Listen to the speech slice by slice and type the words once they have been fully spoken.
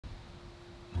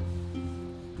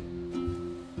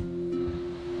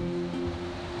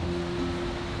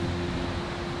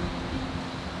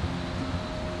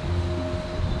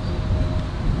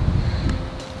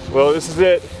Well, this is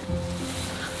it.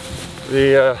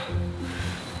 The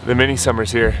mini summer's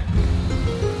here.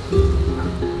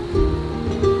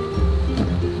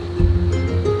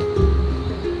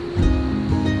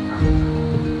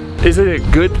 Is it a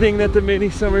good thing that the mini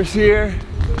summer's here?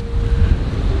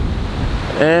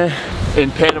 In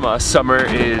Panama, summer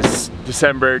is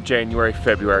December, January,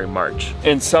 February, March.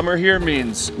 And summer here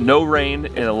means no rain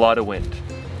and a lot of wind.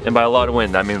 And by a lot of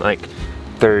wind, I mean like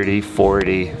 30,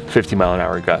 40, 50 mile an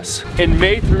hour gusts. In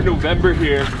May through November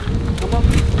here,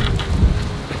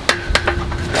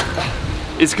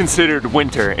 is considered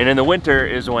winter. And in the winter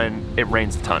is when it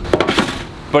rains a ton.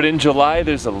 But in July,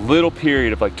 there's a little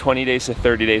period of like 20 days to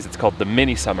 30 days. It's called the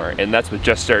mini summer. And that's what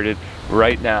just started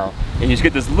right now. And you just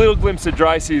get this little glimpse of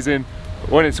dry season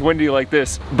when it's windy like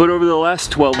this. But over the last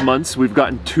 12 months, we've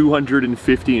gotten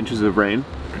 250 inches of rain.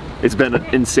 It's been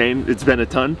insane, it's been a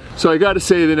ton. So I gotta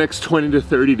say the next 20 to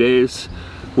 30 days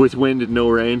with wind and no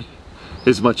rain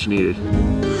is much needed.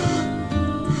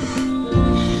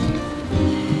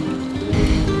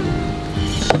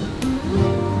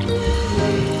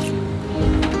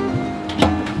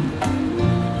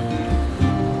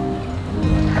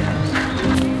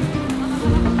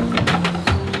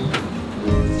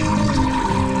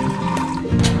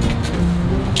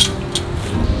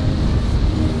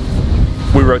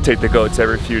 We rotate the goats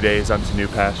every few days onto new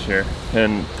pasture,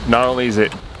 and not only is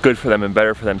it good for them and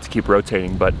better for them to keep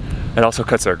rotating, but it also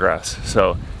cuts our grass.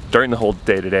 So during the whole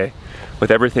day-to-day, with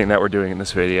everything that we're doing in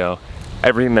this video,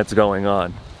 everything that's going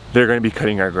on, they're going to be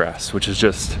cutting our grass, which is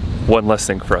just one less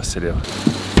thing for us to do.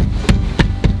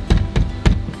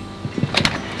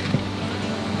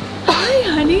 Hi,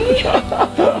 honey.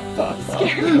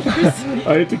 Scary person.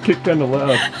 I had to kick kind of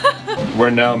loud. We're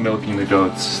now milking the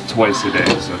goats twice a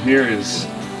day. So here is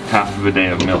half of a day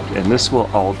of milk, and this will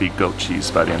all be goat cheese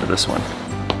by the end of this one.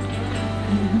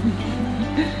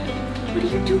 What are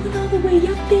you doing all the way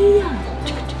up there?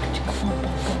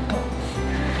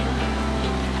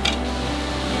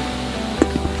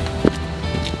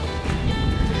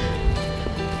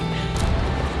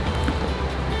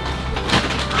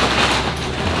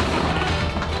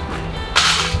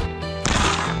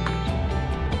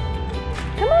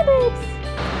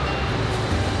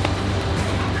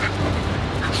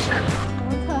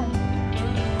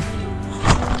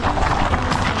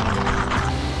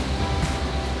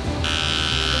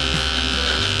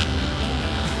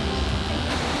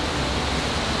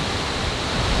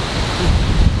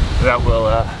 That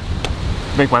will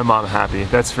make my mom happy.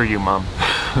 That's for you, Mom.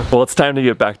 Well, it's time to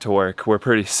get back to work. We're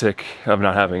pretty sick of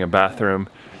not having a bathroom.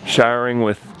 Showering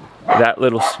with that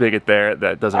little spigot there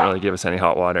that doesn't really give us any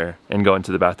hot water, and going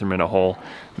to the bathroom in a hole.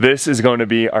 This is going to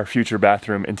be our future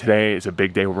bathroom, and today is a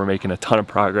big day where we're making a ton of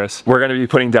progress. We're going to be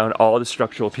putting down all the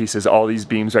structural pieces, all these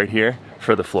beams right here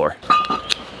for the floor.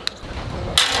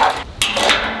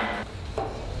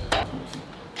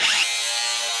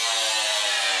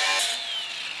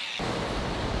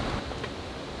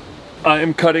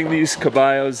 I'm cutting these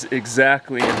caballos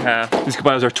exactly in half. These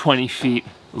caballos are 20 feet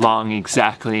long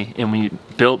exactly, and we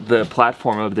built the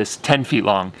platform of this 10 feet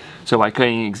long. So by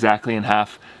cutting exactly in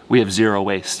half, we have zero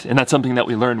waste. And that's something that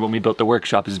we learned when we built the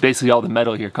workshop, is basically all the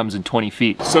metal here comes in 20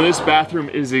 feet. So this bathroom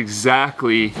is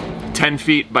exactly 10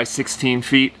 feet by 16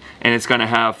 feet, and it's gonna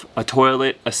have a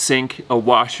toilet, a sink, a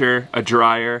washer, a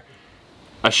dryer,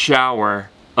 a shower,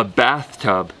 a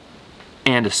bathtub,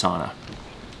 and a sauna.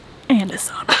 And a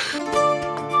sauna.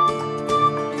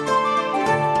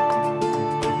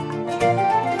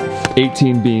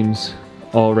 18 beams,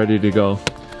 all ready to go.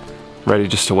 Ready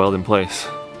just to weld in place.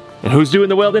 And who's doing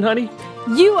the welding, honey?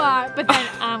 You are, but then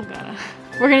I'm gonna.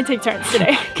 We're gonna take turns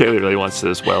today. Kaylee really wants to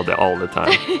just weld it all the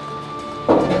time.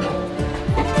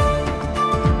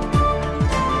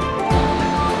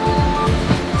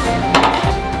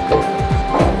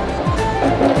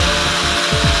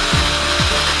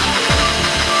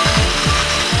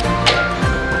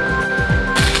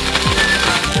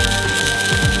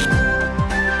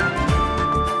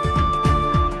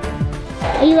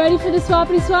 Are you ready for the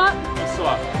swappity swap? Let's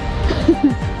swap.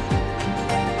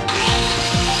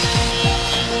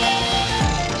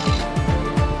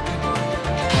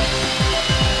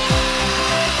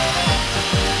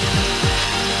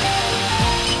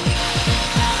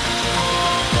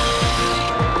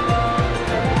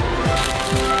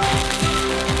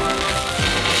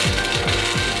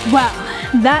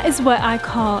 Wow, that is what I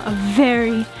call a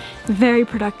very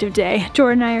productive day.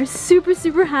 Jordan and I are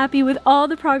super happy with all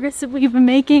the progress that we've been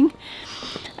making.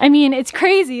 I mean, it's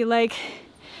crazy, like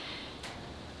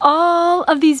all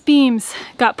of these beams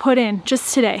got put in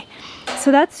just today.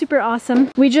 So that's super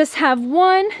awesome. We just have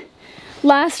one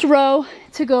last row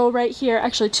to to go right here,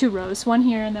 actually 2 rows, one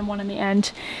here and then one in the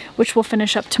end, which we'll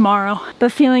finish up tomorrow.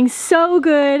 But feeling so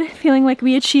good, feeling like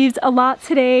we achieved a lot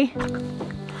today.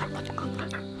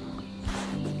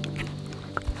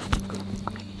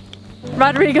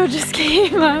 Rodrigo just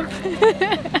came up.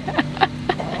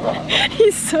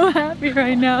 He's so happy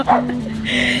right now.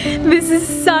 This is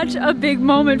such a big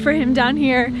moment for him down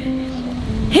here.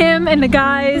 Him and the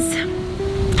guys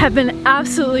have been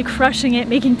absolutely crushing it,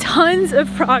 making tons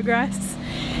of progress.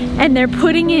 And they're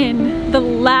putting in the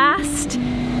last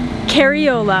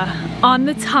carriola on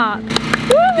the top.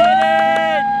 Woohoo!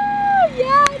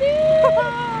 Yeah,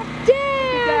 dude!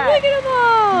 Damn! Look at them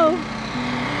all!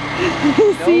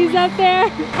 See, he's up there.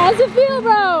 How's it feel,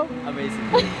 bro? Amazing.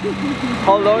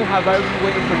 How long have I been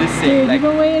waiting for this thing? Dude, like,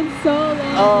 you've been waiting so long.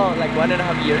 Oh, like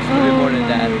 1.5 years, maybe more than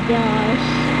that. Oh my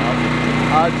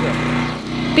gosh.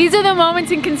 Awesome. These are the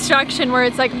moments in construction where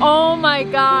it's like, oh my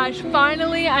gosh,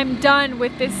 finally I'm done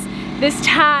with this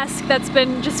task that's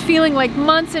been just feeling like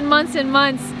months and months and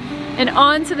months, and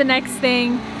on to the next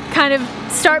thing. Kind of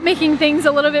start making things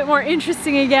a little bit more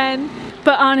interesting again.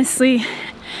 But honestly,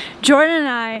 Jordan and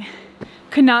I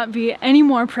could not be any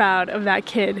more proud of that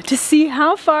kid, to see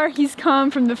how far he's come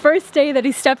from the first day that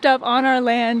he stepped up on our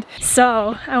land.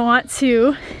 So I want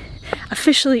to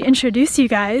officially introduce you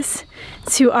guys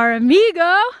to our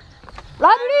amigo,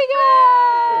 Rodrigo!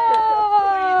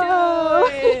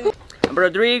 I'm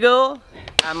Rodrigo.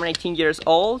 I'm 19 years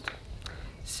old.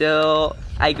 So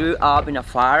I grew up in a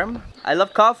farm. I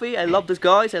love coffee. I love these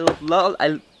guys. I love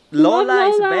Lola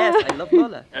is the best. I love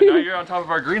Lola. And now you're on top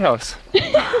of our greenhouse.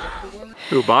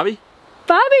 Who, Bobby?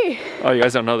 Bobby! Oh, you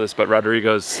guys don't know this, but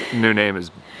Rodrigo's new name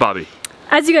is Bobby.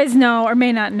 As you guys know, or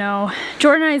may not know,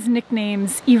 Jordan and I's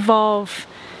nicknames evolve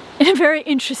in a very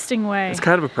interesting way. It's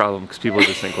kind of a problem because people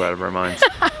just think we're out of our minds.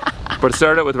 But it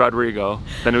started out with Rodrigo,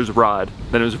 then it was Rod,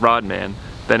 then it was Rodman,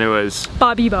 then it was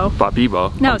Bob-Ebo.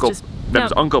 Bob-Ebo. Now it's just... Then it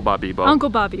was Uncle Bob-Ebo. Uncle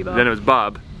Bob-Ebo. Then it was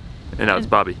Bob, and now it's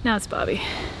Bobby. Now it's Bobby.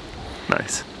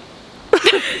 Nice.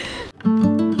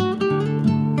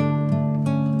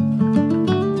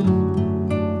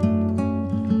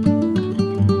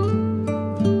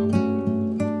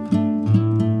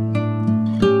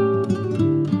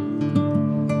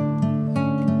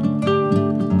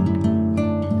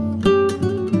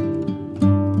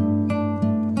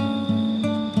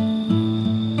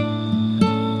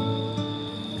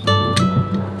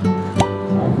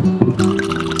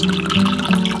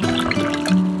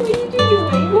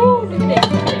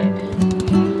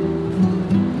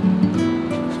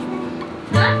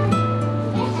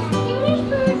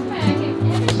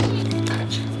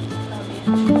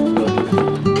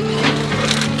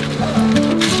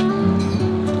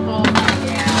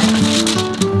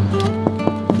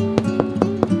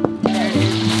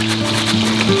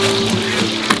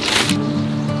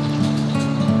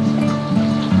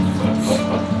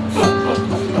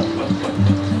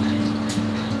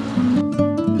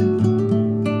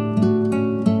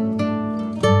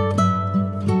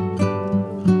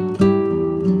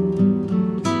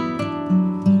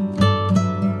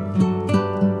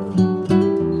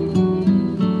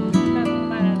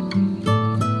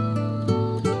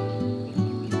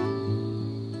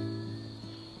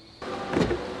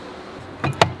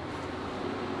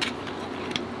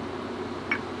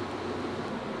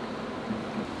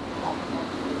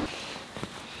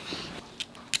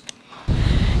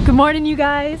 Good morning, you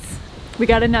guys. We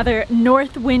got another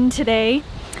north wind today,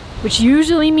 which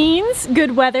usually means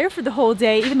good weather for the whole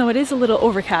day, even though it is a little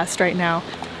overcast right now.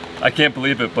 I can't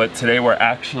believe it, but today we're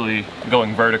actually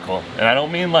going vertical. And I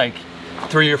don't mean like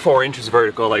 3 or 4 inches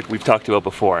vertical like we've talked about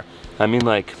before. I mean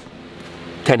like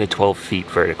 10 to 12 feet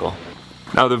vertical.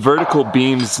 Now the vertical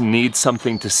beams need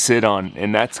something to sit on,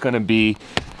 and that's gonna be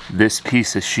this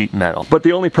piece of sheet metal. But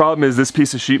the only problem is this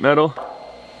piece of sheet metal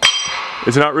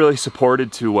is not really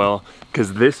supported too well,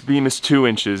 because this beam is 2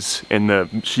 inches and the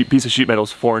piece of sheet metal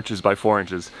is 4 inches by 4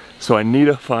 inches. So I need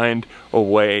to find a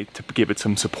way to give it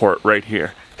some support right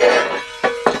here.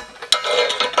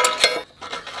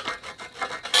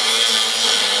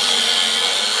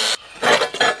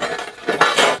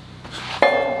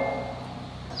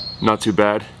 Not too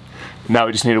bad. Now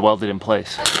we just need to weld it in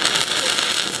place.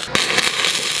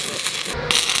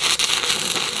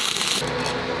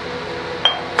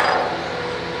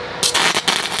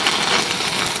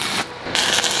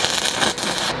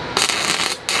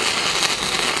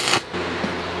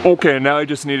 Okay, now I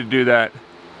just need to do that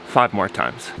 5 more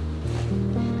times.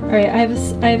 All right, I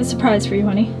have a surprise for you,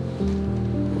 honey.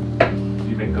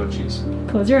 You make goat cheese.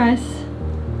 Close your eyes.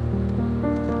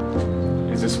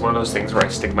 Is this one of those things where I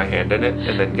stick my hand in it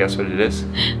and then guess what it is?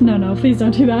 No, please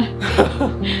don't do that.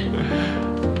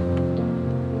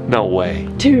 No way.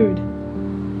 Dude,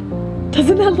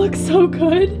 doesn't that look so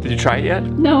good? Did you try it yet?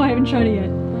 No, I haven't tried it yet.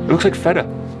 It looks like feta.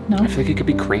 No? I feel like it could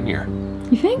be creamier.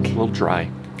 You think? A little dry.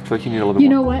 I feel like you need a little bit You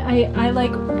more. know what? I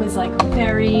was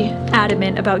very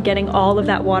adamant about getting all of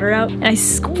that water out, and I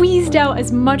squeezed out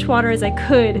as much water as I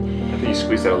could. I think you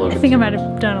squeezed out a little bit. I think I might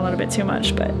have done a little bit too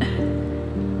much, but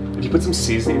Did you put some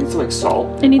seasoning? You need some like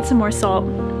salt? I need some more salt.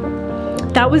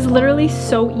 That was literally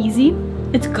so easy.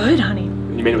 It's good, honey.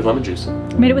 You made it with lemon juice.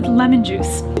 I made it with lemon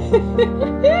juice.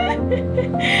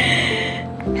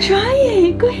 Try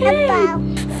it. Go ahead.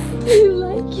 You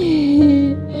like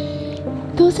it.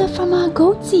 Those are from our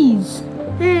goatsies.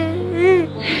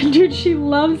 Dude, she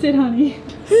loves it, honey.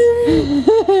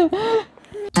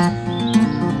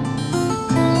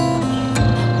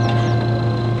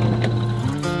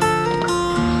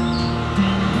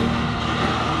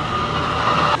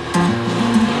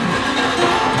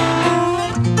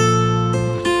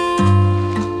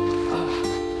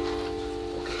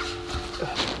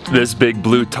 This big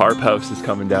blue tarp house is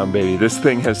coming down, baby. This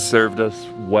thing has served us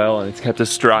well and it's kept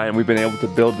us dry, and we've been able to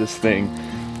build this thing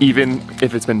even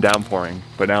if it's been downpouring.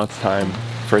 But now it's time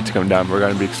for it to come down. We're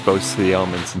gonna be exposed to the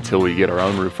elements until we get our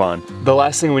own roof on. The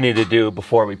last thing we need to do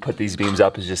before we put these beams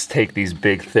up is just take these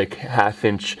big, thick,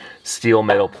 1/2-inch steel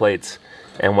metal plates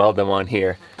and weld them on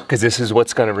here, because this is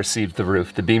what's gonna receive the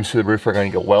roof. The beams for the roof are gonna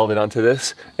get welded onto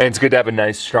this, and it's good to have a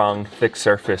nice, strong, thick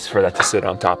surface for that to sit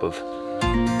on top of.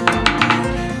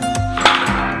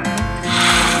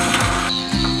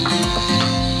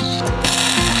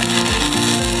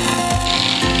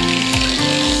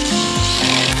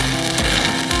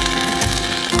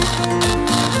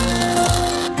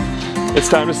 It's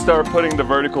time to start putting the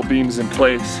vertical beams in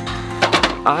place.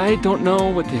 I don't know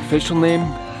what the official name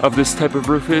of this type of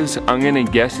roof is. I'm gonna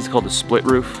guess it's called a split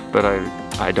roof, but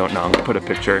I don't know. I'm gonna put a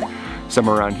picture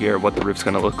somewhere around here of what the roof's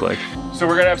gonna look like. So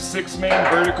we're gonna have 6 main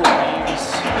vertical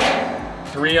beams,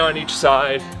 3 on each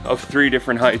side of 3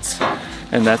 different heights.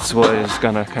 And that's what is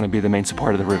gonna kind of be the main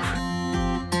support of the roof.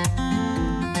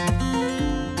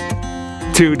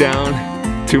 2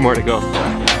 down, 2 more to go.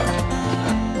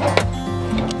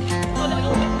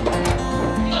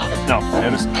 No,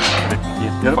 just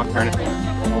the other one, turn it.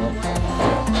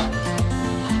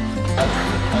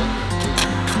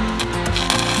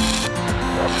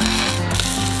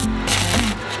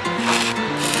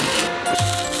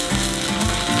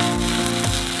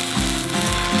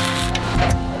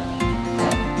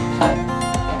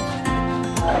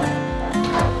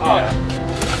 Oh yeah.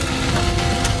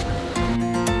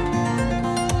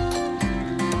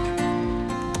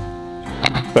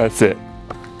 That's it.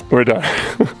 We're done.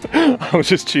 I was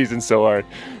just cheesing so hard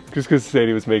just because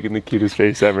Sadie was making the cutest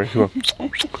face ever.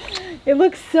 It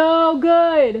looks so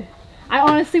good. I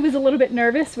honestly was a little bit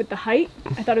nervous with the height.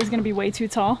 I thought it was gonna be way too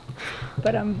tall,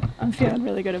 but I'm feeling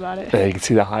really good about it. Yeah, you can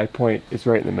see the high point is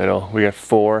right in the middle. We got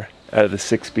 4 out of the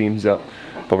 6 beams up,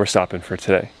 but we're stopping for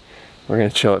today. We're gonna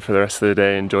chill it for the rest of the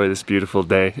day, enjoy this beautiful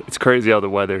day. It's crazy how the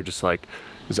weather just like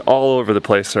is all over the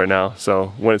place right now.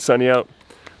 So when it's sunny out,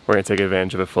 we're gonna take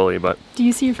advantage of it fully. But do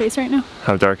you see your face right now?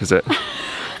 How dark is it?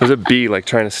 There's a bee like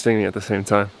trying to sting me at the same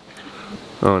time.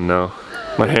 Oh no,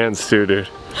 my hands too, dude.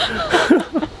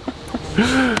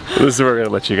 This is where we're gonna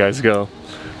let you guys go.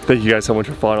 Thank you guys so much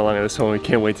for following along on this one. We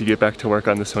can't wait to get back to work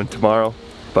on this one tomorrow,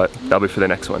 but that'll be for the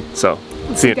next one. So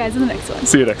see you guys in the next one.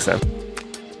 See you next time.